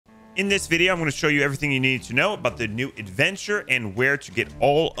In this video, I'm going to show you everything you need to know about the new adventure and where to get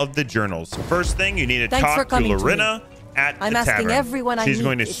all of the journals. First thing, you need to talk to Lorena at the Tavern. Everyone I She's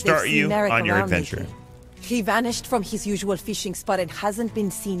going to start you on your adventure. Lately. He vanished from his usual fishing spot and hasn't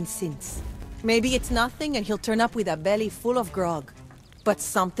been seen since. Maybe it's nothing and he'll turn up with a belly full of grog. But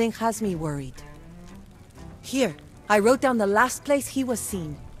something has me worried. Here, I wrote down the last place he was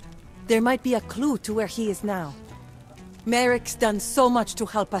seen. There might be a clue to where he is now. Merrick's done so much to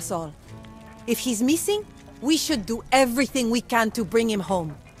help us all. If he's missing, we should do everything we can to bring him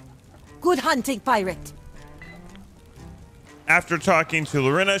home. Good hunting, pirate! After talking to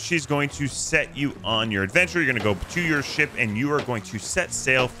Lorena, she's going to set you on your adventure. You're going to go to your ship and you are going to set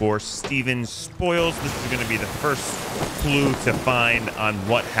sail for Steven's Spoils. This is going to be the first clue to find on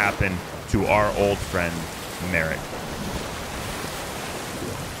what happened to our old friend, Merrick.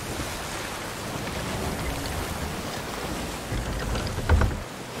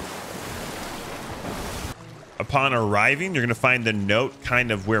 Upon arriving, you're going to find the note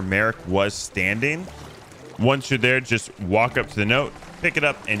kind of where Merrick was standing. Once you're there, just walk up to the note, pick it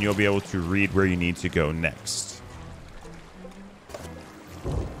up, and you'll be able to read where you need to go next.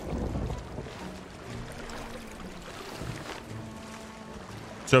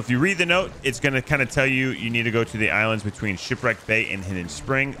 So if you read the note, it's going to kind of tell you you need to go to the islands between Shipwreck Bay and Hidden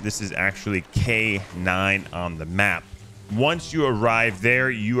Spring. This is actually K9 on the map. Once you arrive there,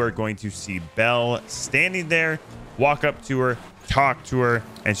 you are going to see Belle standing there. Walk up to her, talk to her,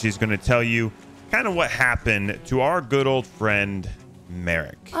 and she's going to tell you kind of what happened to our good old friend,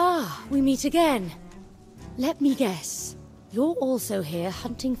 Merrick. Ah, we meet again. Let me guess. You're also here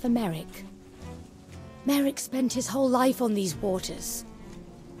hunting for Merrick. Merrick spent his whole life on these waters.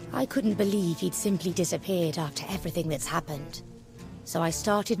 I couldn't believe he'd simply disappeared after everything that's happened. So I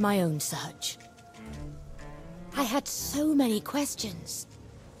started my own search. I had so many questions.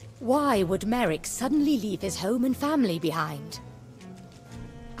 Why would Merrick suddenly leave his home and family behind?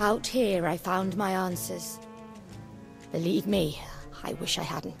 Out here, I found my answers. Believe me, I wish I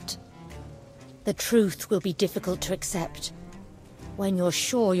hadn't. The truth will be difficult to accept. When you're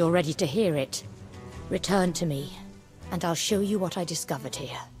sure you're ready to hear it, return to me, and I'll show you what I discovered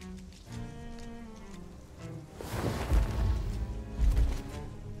here.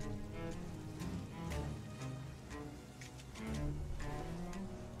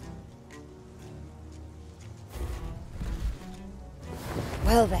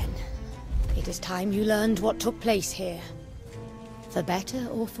 Well then, it is time you learned what took place here. For better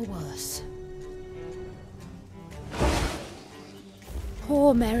or for worse.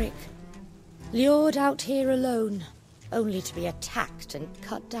 Poor Merrick. Lured out here alone, only to be attacked and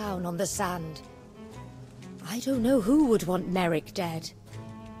cut down on the sand. I don't know who would want Merrick dead,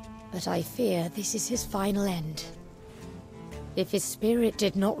 but I fear this is his final end. If his spirit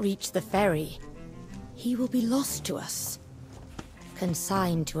did not reach the ferry, he will be lost to us.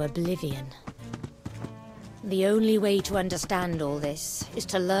 Consigned to oblivion. The only way to understand all this is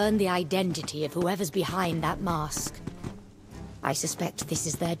to learn the identity of whoever's behind that mask. I suspect this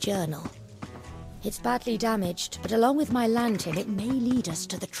is their journal. It's badly damaged, but along with my lantern, it may lead us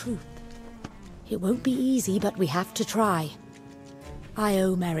to the truth. It won't be easy, but we have to try. I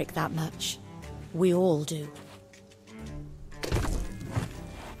owe Merrick that much. We all do.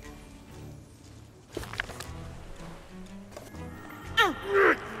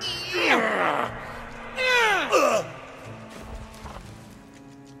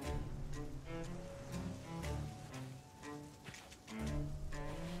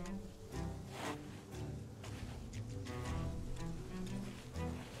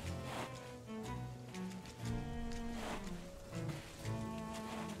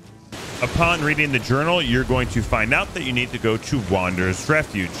 Upon reading the journal, you're going to find out that you need to go to Wanda's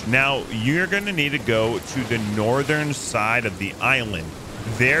Refuge. Now, you're going to need to go to the northern side of the island.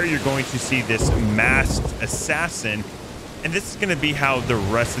 There, you're going to see this masked assassin, and this is going to be how the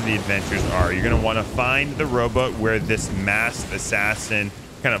rest of the adventures are. You're going to want to find the rowboat where this masked assassin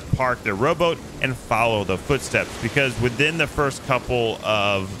kind of parked their rowboat and follow the footsteps, because within the first couple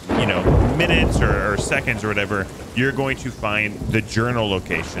of minutes or seconds or whatever, you're going to find the journal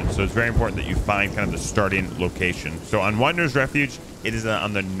location. So it's very important that you find kind of the starting location. So on Wanderer's Refuge, it is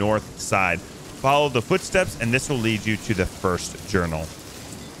on the north side. Follow the footsteps and this will lead you to the first journal.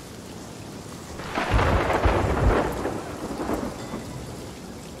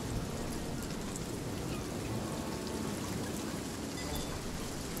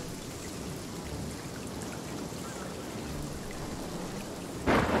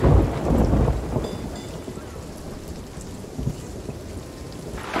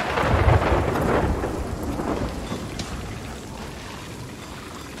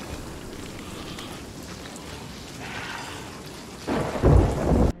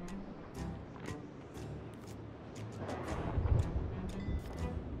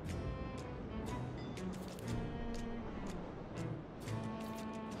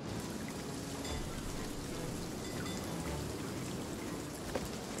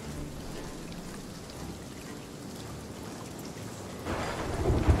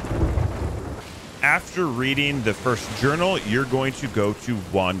 After reading the first journal, you're going to go to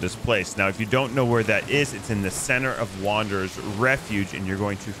Wanda's place. Now, if you don't know where that is, it's in the center of Wanda's Refuge, and you're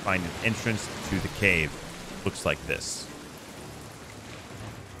going to find an entrance to the cave. Looks like this.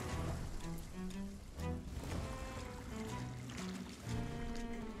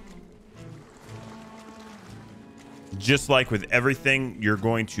 Just like with everything, you're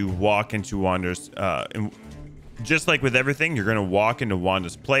going to walk into Wanda's... just like with everything, you're going to walk into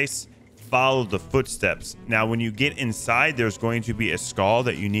Wanda's place. Follow the footsteps. Now, when you get inside, there's going to be a skull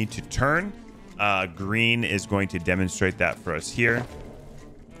that you need to turn. Green is going to demonstrate that for us here.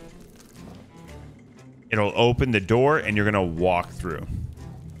 It'll open the door, and you're going to walk through.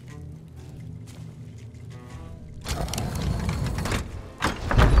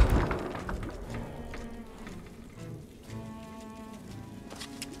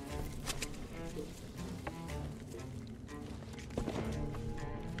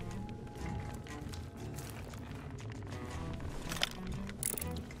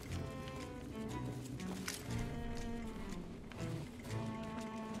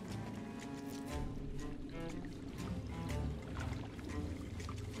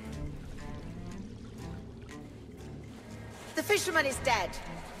 The fisherman is dead,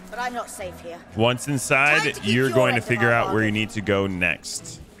 but I'm not safe here. Once inside, you're going to figure out where you need to go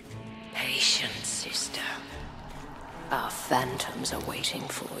next. Patience, sister. Our phantoms are waiting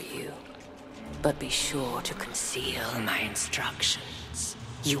for you. But be sure to conceal my instructions.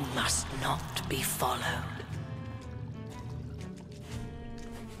 You must not be followed.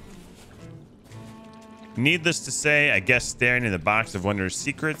 Needless to say, I guess staring in the box of Wondrous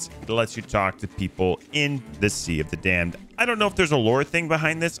Secrets, it lets you talk to people in the Sea of the Damned. I don't know if there's a lore thing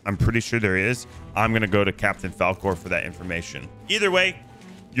behind this. I'm pretty sure there is. I'm going to go to Captain Falcor for that information. Either way,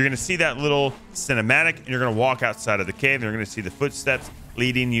 you're going to see that little cinematic, and you're going to walk outside of the cave, and you're going to see the footsteps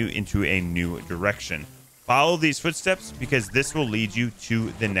leading you into a new direction. Follow these footsteps because this will lead you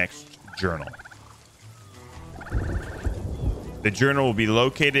to the next journal. The journal will be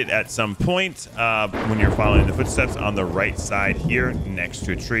located at some point when you're following the footsteps on the right side here next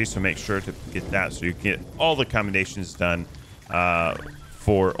to a tree. So make sure to get that so you can get all the accommodations done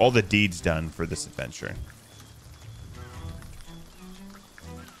for all the deeds done for this adventure.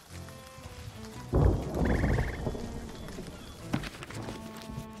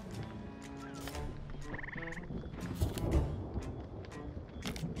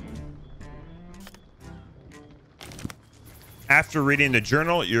 After reading the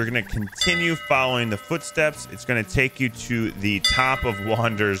journal, you're going to continue following the footsteps. It's going to take you to the top of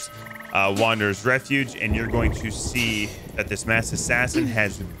Wander's Refuge, and you're going to see that this masked assassin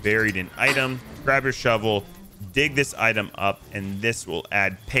has buried an item. Grab your shovel, dig this item up, and this will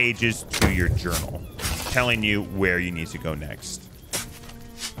add pages to your journal, telling you where you need to go next.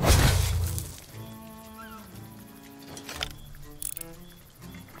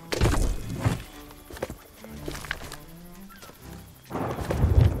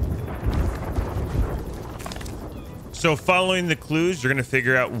 So following the clues, you're going to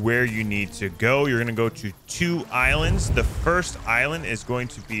figure out where you need to go. You're going to go to 2 islands. The first island is going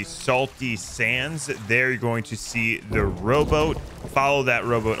to be Salty Sands. There you're going to see the rowboat. Follow that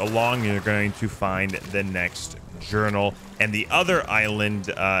rowboat along, and you're going to find the next journal. And the other island,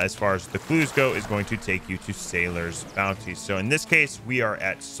 as far as the clues go, is going to take you to Sailor's Bounty. So in this case, we are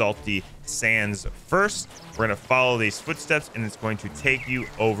at Salty Sands first. We're going to follow these footsteps, and it's going to take you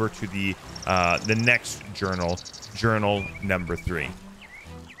over to the next journal. Journal number 3.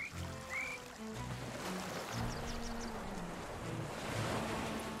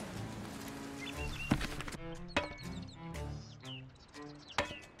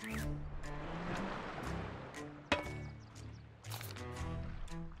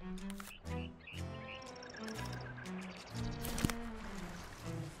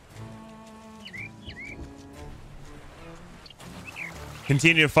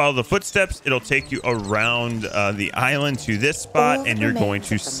 Continue to follow the footsteps. It'll take you around the island to this spot, and you're going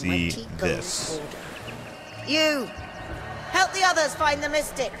to see this. You! Help the others find the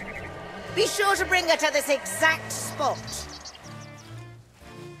mystic. Be sure to bring her to this exact spot.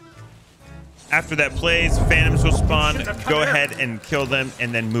 After that plays, phantoms will spawn. Go ahead and kill them,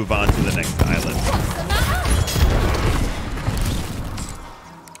 and then move on to the next island.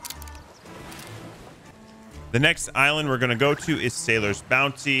 The next island we're going to go to is Sailor's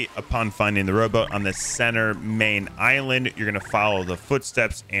Bounty. Upon finding the rowboat on the center main island, you're going to follow the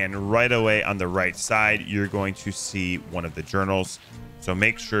footsteps, and right away on the right side, you're going to see one of the journals. So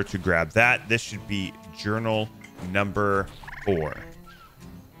make sure to grab that. This should be journal number 4.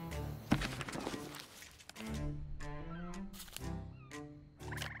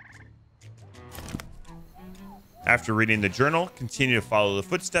 After reading the journal, continue to follow the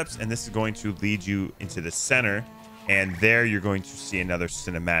footsteps, and this is going to lead you into the center, and there you're going to see another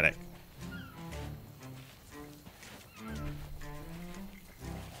cinematic.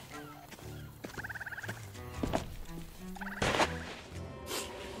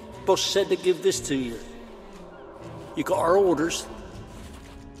 Boss said to give this to you. You got our orders.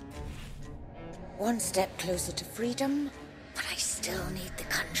 One step closer to freedom, but I still need the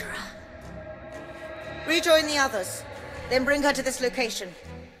Conjurer. Rejoin the others, then bring her to this location.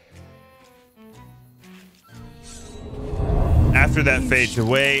 After that fades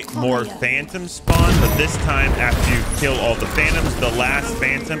away, more phantoms spawn, but this time after you kill all the phantoms, the last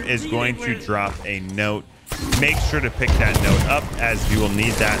phantom is going to drop a note. Make sure to pick that note up, as you will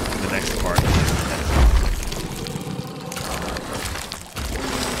need that for the next part.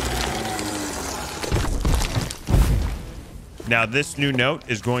 Now, this new note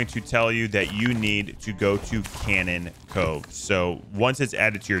is going to tell you that you need to go to Cannon Cove. So once it's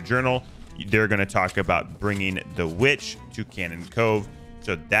added to your journal, they're going to talk about bringing the witch to Cannon Cove.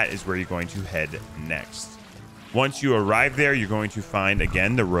 So that is where you're going to head next. Once you arrive there, you're going to find,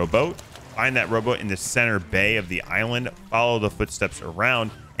 again, the rowboat. Find that rowboat in the center bay of the island. Follow the footsteps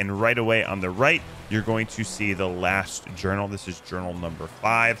around, and right away on the right, you're going to see the last journal. This is journal number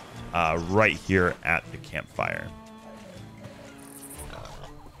 5, right here at the campfire.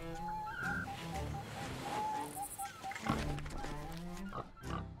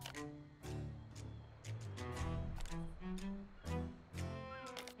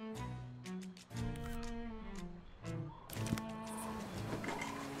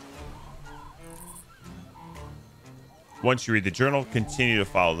 Once you read the journal, continue to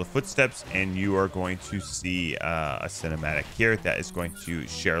follow the footsteps, and you are going to see a cinematic here that is going to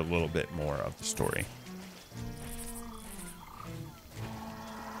share a little bit more of the story.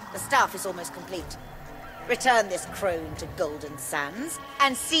 The staff is almost complete. Return this crone to Golden Sands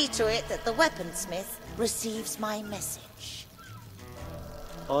and see to it that the weaponsmith receives my message.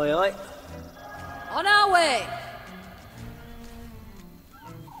 Aye, aye. On our way!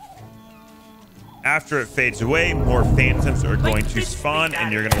 After it fades away, more phantoms are going to spawn,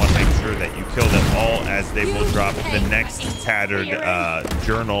 and you're going to want to make sure that you kill them all, as they will drop the next tattered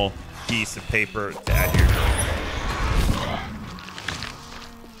journal piece of paper to add to your journal.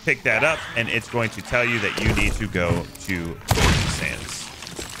 Pick that up, and it's going to tell you that you need to go to Golden Sands.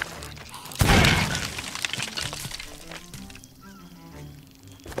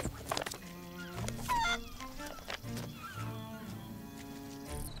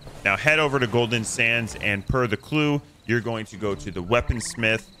 Now head over to Golden Sands, and per the clue, you're going to go to the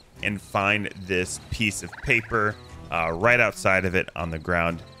weaponsmith and find this piece of paper right outside of it on the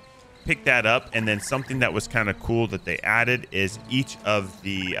ground. Pick that up, and then something that was kind of cool that they added is each of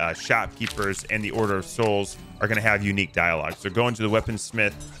the shopkeepers and the Order of Souls are going to have unique dialogue. So go into the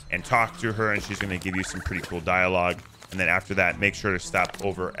weaponsmith and talk to her, and she's going to give you some pretty cool dialogue. And then after that, make sure to stop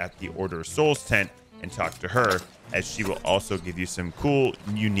over at the Order of Souls tent and talk to her, as she will also give you some cool,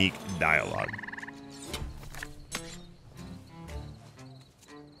 unique dialogue.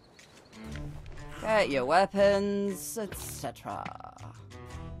 Get your weapons, etc.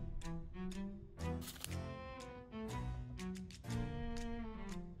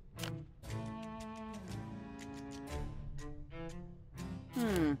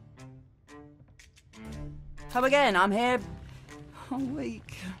 Come again, I'm here.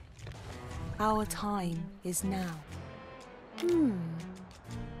 Awake. Our time is now.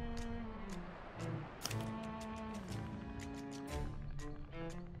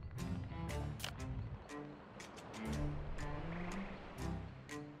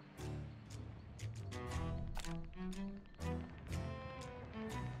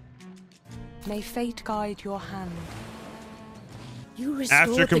 May fate guide your hand. You restored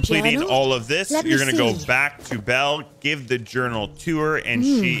After completing the journal? all of this, Let me you're going to go see. back to Belle, give the journal to her, and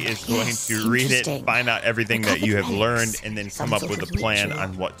she is going yes, to read it, interesting. find out everything that you have Recovered learned, relics, and then some come up sort with a of plan ritual.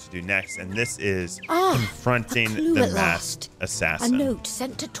 on what to do next. And this is A confronting clue the at masked last. assassin. A note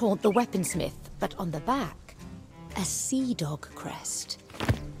sent to taunt the weaponsmith, but on the back, a Seadog crest.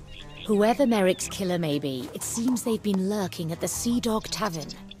 Whoever Merrick's killer may be, it seems they've been lurking at the Seadog Tavern.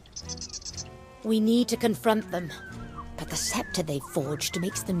 We need to confront them, but the scepter they've forged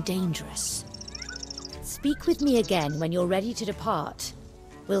makes them dangerous. Speak with me again when you're ready to depart.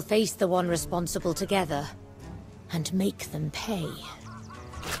 We'll face the one responsible together, and make them pay.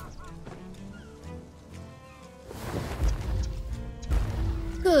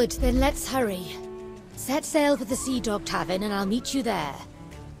 Good, then let's hurry. Set sail for the Seadog Tavern and I'll meet you there.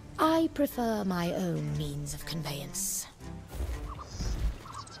 I prefer my own means of conveyance.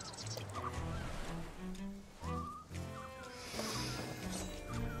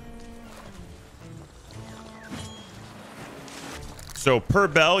 So per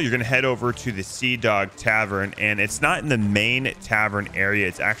Belle, you're going to head over to the Seadog Tavern, and it's not in the main tavern area.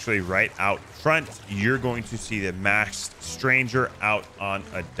 It's actually right out front. You're going to see the masked stranger out on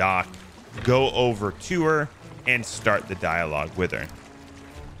a dock. Go over to her and start the dialogue with her.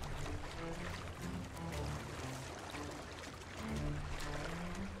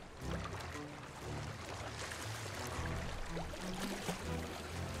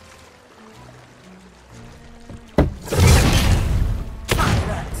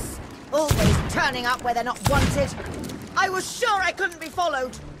 Pirates! Always turning up where they're not wanted. I was sure I couldn't be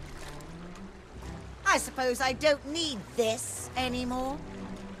followed. I suppose I don't need this anymore.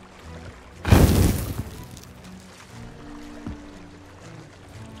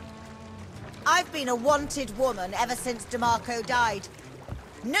 I've been a wanted woman ever since DeMarco died.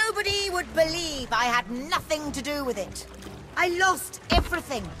 Nobody would believe I had nothing to do with it. I lost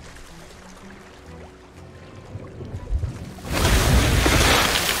everything.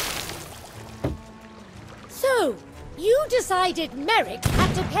 So, you decided Merrick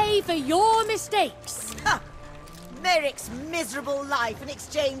had to pay for your mistakes? Ha! Merrick's miserable life in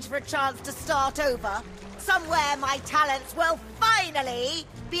exchange for a chance to start over. Somewhere my talents will finally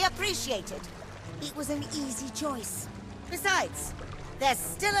be appreciated. It was an easy choice. Besides, there's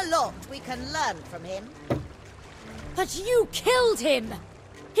still a lot we can learn from him. But you killed him!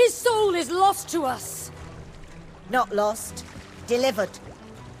 His soul is lost to us! Not lost, delivered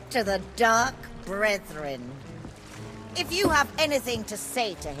to the Dark Brethren. If you have anything to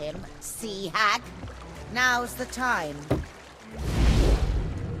say to him, Sea Hag, now's the time.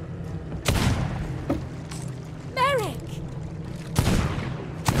 Merrick!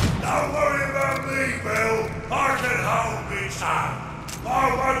 Don't worry about me, Belle. I can hold me son. I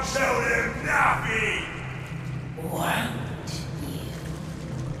won't tell him nothing. Won't you?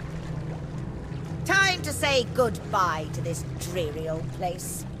 Time to say goodbye to this dreary old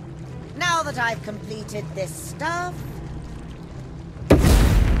place. Now that I've completed this stuff,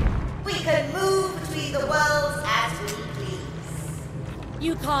 we can move between the worlds as we please.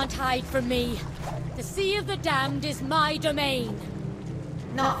 You can't hide from me. The Sea of the Damned is my domain.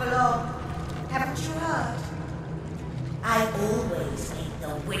 Not for long. Haven't you heard? I always take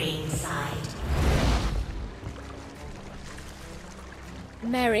the winning side.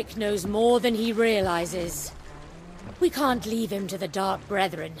 Merrick knows more than he realizes. We can't leave him to the Dark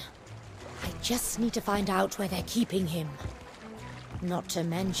Brethren. I just need to find out where they're keeping him. Not to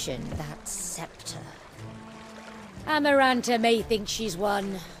mention that scepter. Amaranta may think she's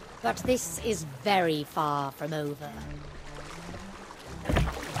won, but this is very far from over.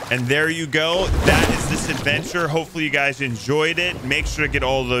 And there you go. That is this adventure. Hopefully you guys enjoyed it. Make sure to get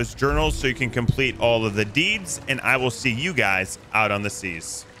all of those journals so you can complete all of the deeds. And I will see you guys out on the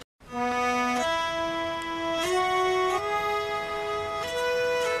seas.